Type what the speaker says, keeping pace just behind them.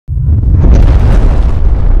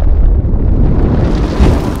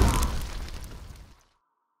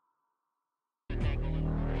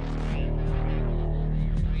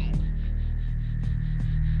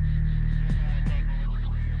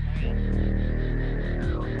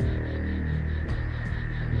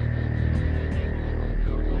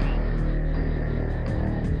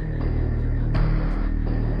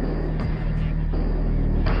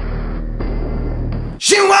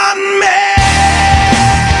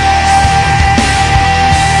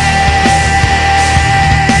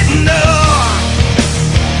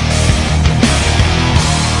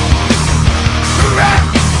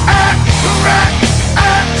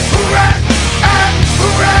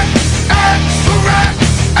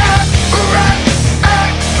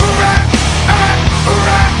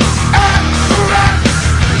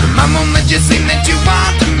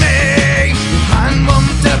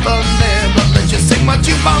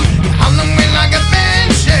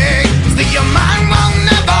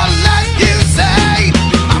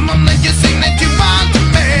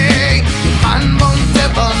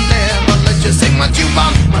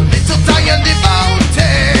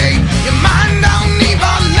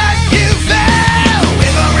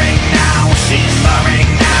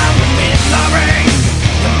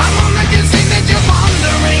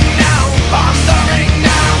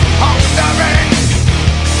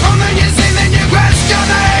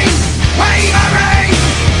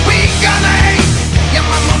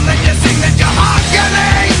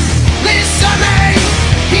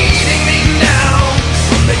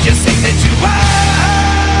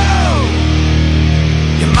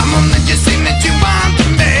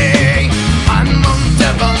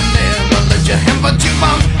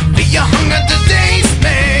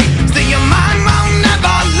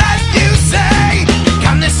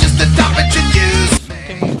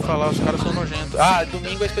Ah,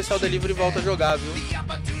 domingo é especial delivery e volta a jogar, viu?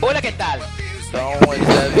 Olha que tal? Então eles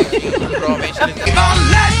devem, provavelmente eles devem.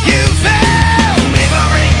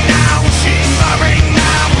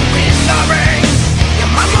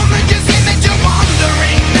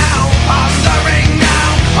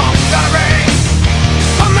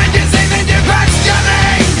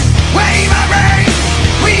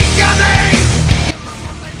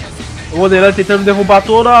 O wonderland tentando derrubar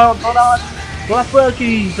toda a coisa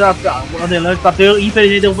que o wonderland tá tendo,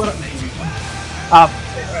 infelizmente derrubando.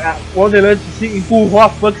 O wonderland empurrou a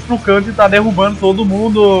Fux pro canto e tá derrubando todo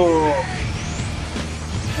mundo.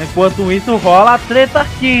 Enquanto isso rola a treta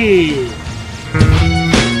aqui.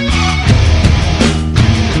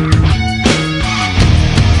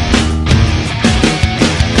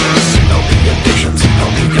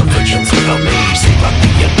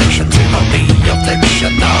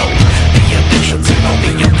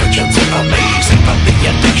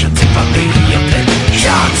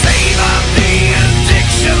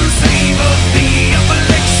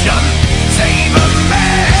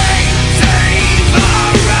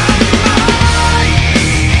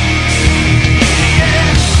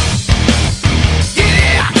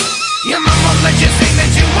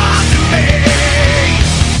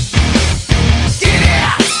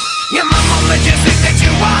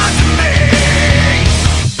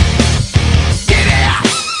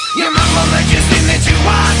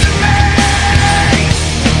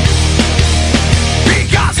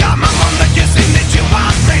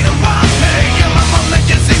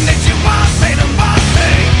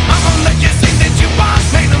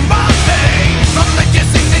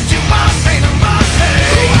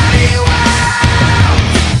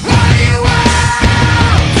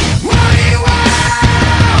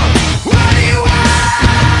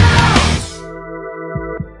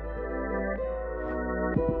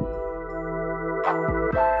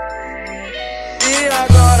 E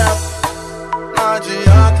agora não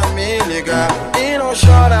adianta me ligar e não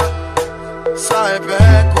chora. Sai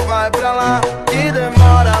beco, vai pra lá e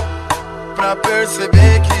demora pra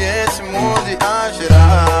perceber que esse mundo ia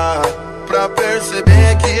girar. Pra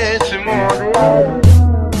perceber que esse mundo ia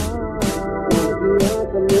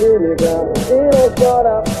me ligar e não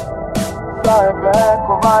chora. Sai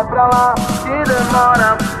beco, vai pra lá e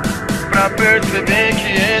demora pra perceber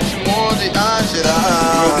que esse mundo ia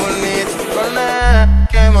girar. Meu bonito boné,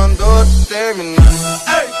 quem mandou terminar?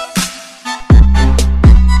 Ei!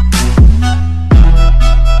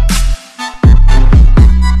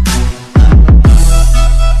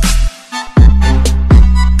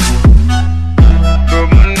 Meu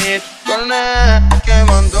bonito boné, quem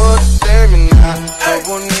mandou terminar? Meu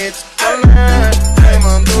bonito boné, quem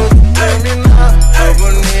mandou terminar? Meu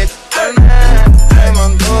bonito boné, quem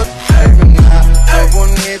mandou terminar? Meu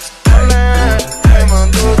bonito boné, quem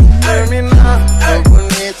mandou terminar? Meu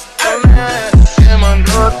bonito boné, quem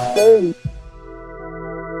mandou terminar?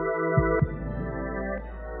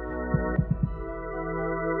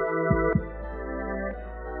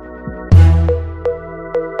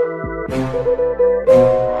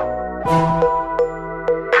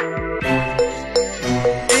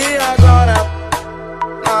 E agora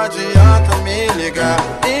não adianta me ligar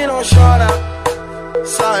e não chora.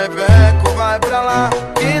 Sai beco, vai pra lá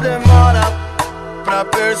e demora pra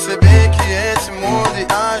perceber que esse mundo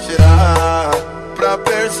ia girar. Pra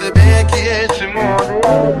perceber que esse mundo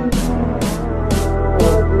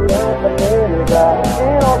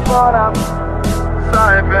e não chora.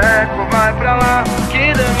 Sai beco, vai pra lá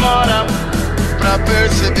que demora pra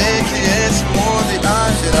perceber que esse mundo ia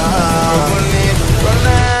girar. Meu bonito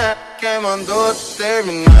boné, quem mandou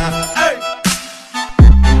terminar? Ei!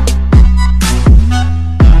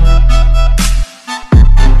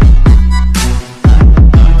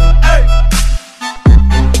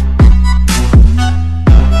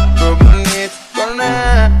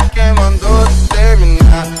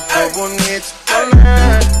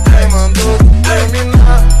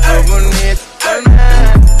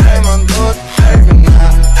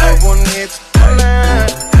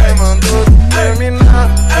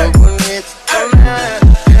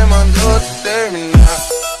 Quem mandou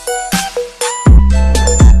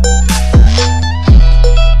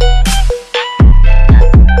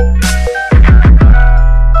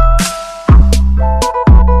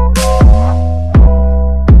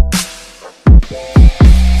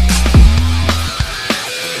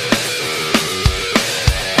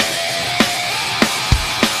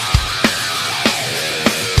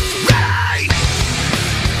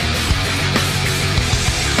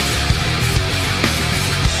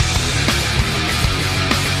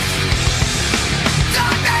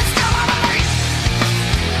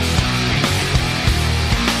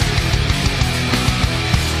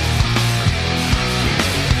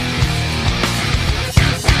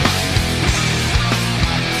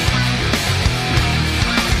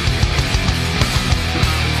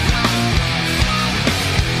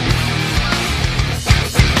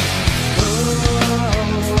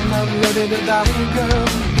ready to die, girl,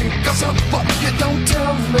 because of what you don't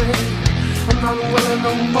tell me. I'm not willing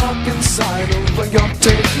to walk inside of where you're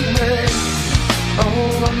taking me.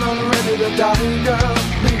 Oh, I'm not ready to die, girl,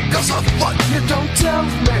 because of what you don't tell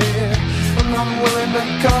me. I'm not willing to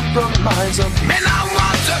compromise a man I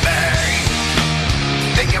want to be.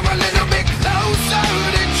 Think you're a little bit closer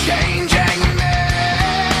to changing me.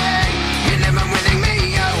 You're never winning me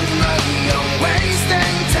over, you're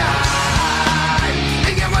wasting time.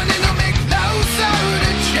 Think you're a little bit closer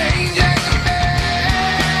to changing me.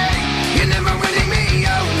 You're never winning me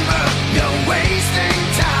over, you're wasting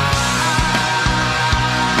time.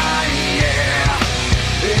 Yeah,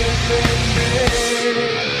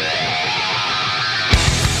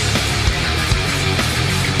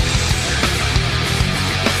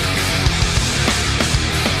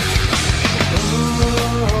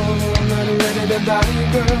 die,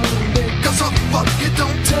 girl, because of what you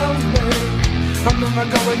don't tell me. I'm never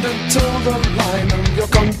going to toe the line of your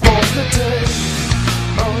conformity.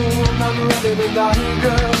 Oh, I'm not ready to die,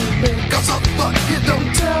 girl, because of what you don't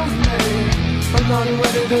tell me. I'm not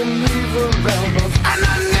ready to leave a realm of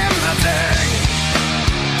anonymity.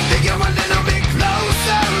 Think you're a little bit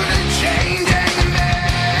closer to changing me.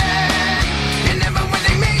 You're never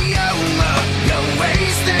winning me over, you're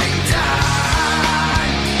wasting time.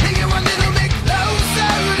 Think you're a little bit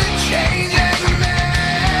closer to changing me.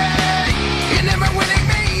 You're never winning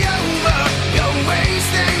me over, you're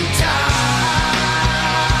wasting time.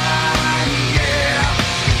 Yeah,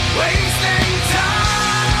 wasting time.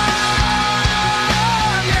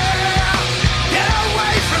 Yeah, get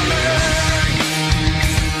away from me.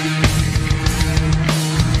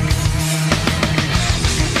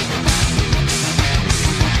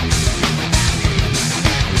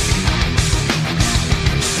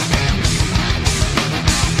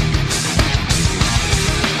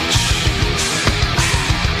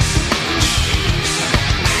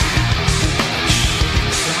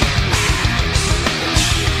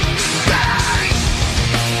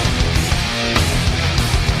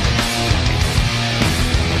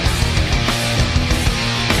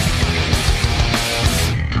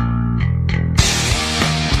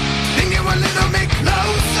 Think you're a little bit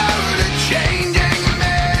closer to changing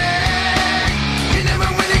me. You're never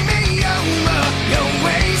winning me over, you're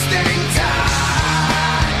wasting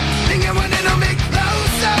time. Think you're a little bit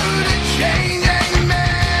closer to changing me.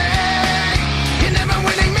 You're never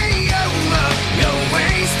winning me over, you're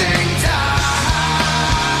wasting time.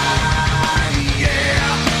 Yeah,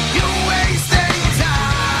 you're wasting time.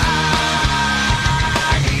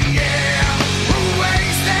 Yeah, we're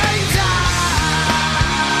wasting time.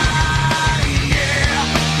 Yeah,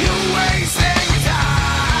 you're wasting time.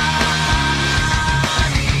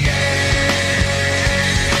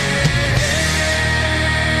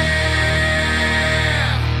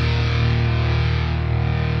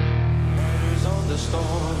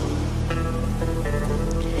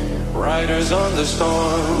 Riders on the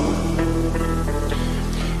storm.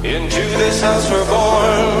 Into this house we're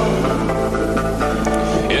born.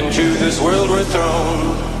 Into this world we're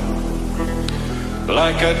thrown.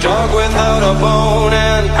 Like a dog without a bone,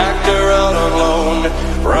 an actor out on loan.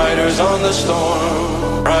 Riders on the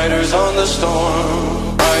storm. Riders on the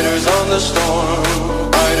storm. Riders on the storm.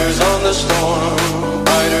 Riders on the storm.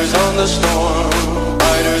 Riders on the storm.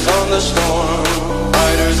 Riders on the storm.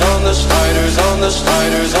 Riders on the spiders on the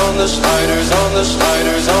spiders on the spiders on the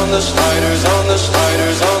spiders on the spiders on the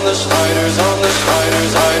spiders on the spiders on the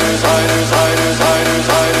spiders. Riders, riders, riders, riders, riders,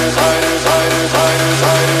 riders, riders, riders,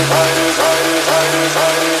 riders, riders, riders, riders,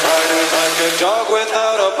 riders, riders. Like a dog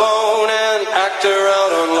without a bone, an actor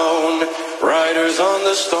out on loan. Riders on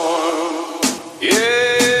the storm. Yeah.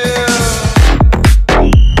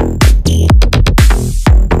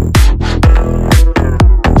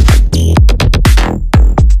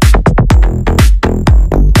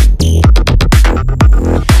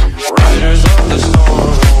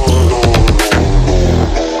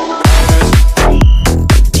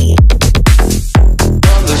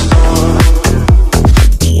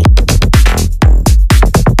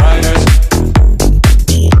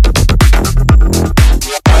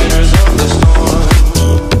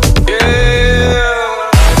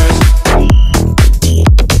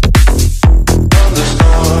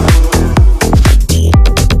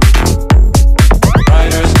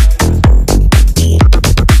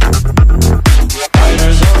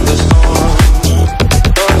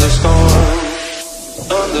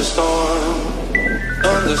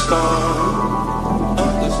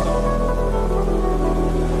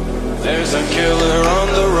 There's a killer on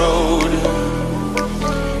the road.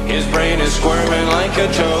 His brain is squirming like a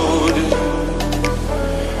toad.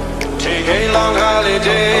 Take a long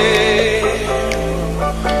holiday.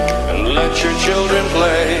 children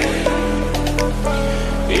play.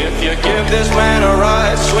 If you give this man a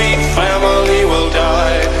ride, sweet family will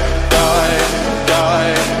die, die,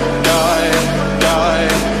 die, die, die,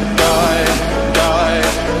 die, die,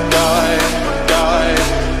 die, die, die,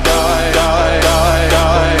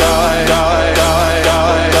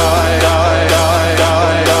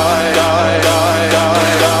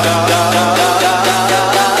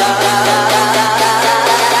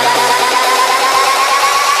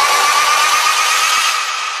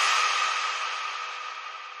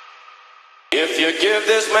 if you give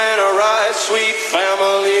this man a ride, sweet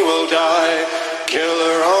family will die.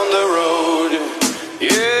 Killer on the road,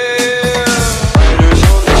 yeah. Riders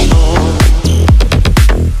on the storm,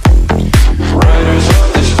 riders on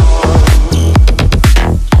the storm.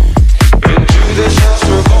 Into this house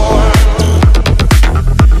we're born,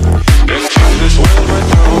 into this world we're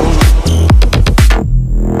thrown.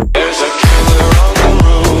 There's a killer on the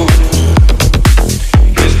road,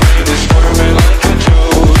 his brain is squirming like a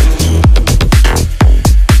toad.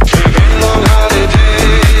 Long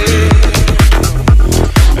holiday,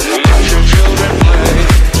 and let your children play.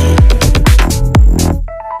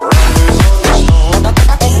 Riders on the storm,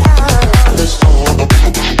 the storm,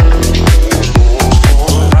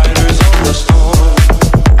 riders on the storm.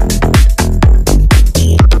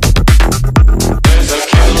 There's a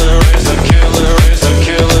killer, is a killer, is a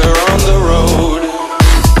killer on the road.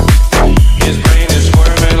 His brain is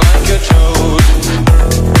squirming like a toad.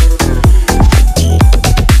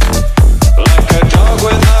 Like a dog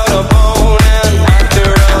without a bone, an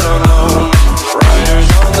actor out alone. Riders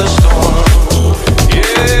on the storm,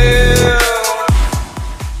 yeah.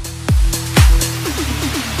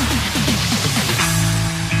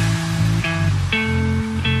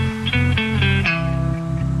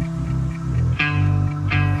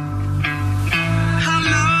 How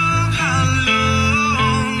long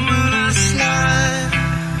will I slide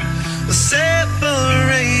or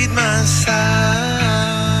separate my side?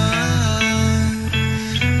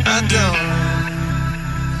 I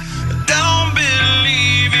don't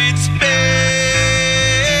believe it's been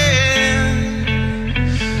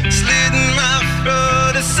slitting my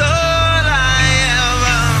throat is all I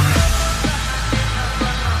ever.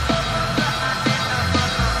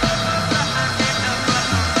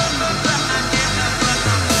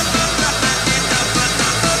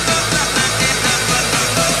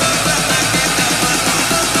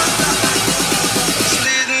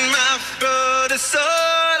 Slitting my throat is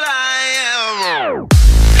all I ever.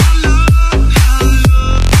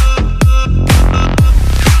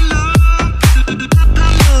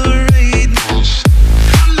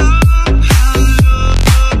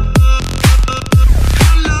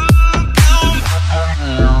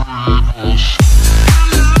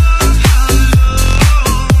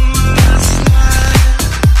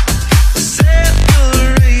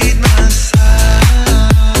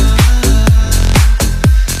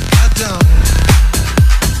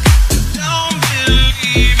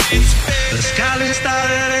 The skyline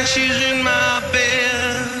started and she's in my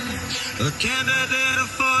bed, a candidate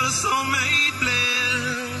for the soulmate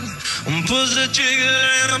blend. Push the trigger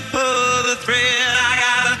and I pull the thread. I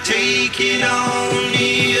gotta take it on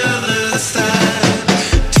the other side.